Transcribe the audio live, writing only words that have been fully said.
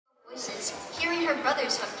roses, hearing her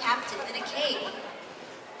brothers held captive in a cave.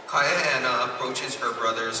 Waiakea approaches her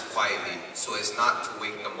brothers quietly so as not to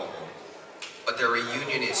wake the moho. But their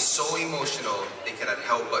reunion is so emotional they cannot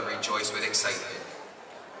help but rejoice with excitement.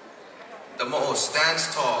 The moho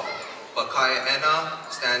stands tall, but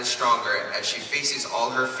Waiakea stands stronger as she faces all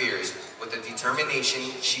her fears. With a determination,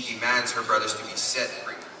 she demands her brothers to be set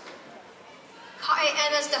free.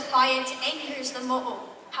 Waiakea's defiance angers the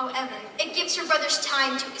mo'o. However, it gives her brothers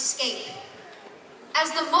time to escape.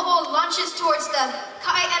 As the mo'o launches towards them,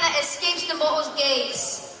 Waiakea escapes the mo'o's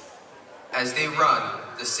gaze. As they run,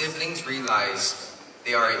 the siblings realize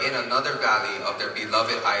they are in another valley of their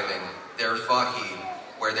beloved island, their fahi,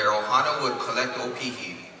 where their ohana would collect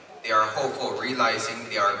opihi. They are hopeful, realizing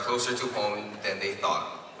they are closer to home than they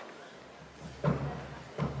thought.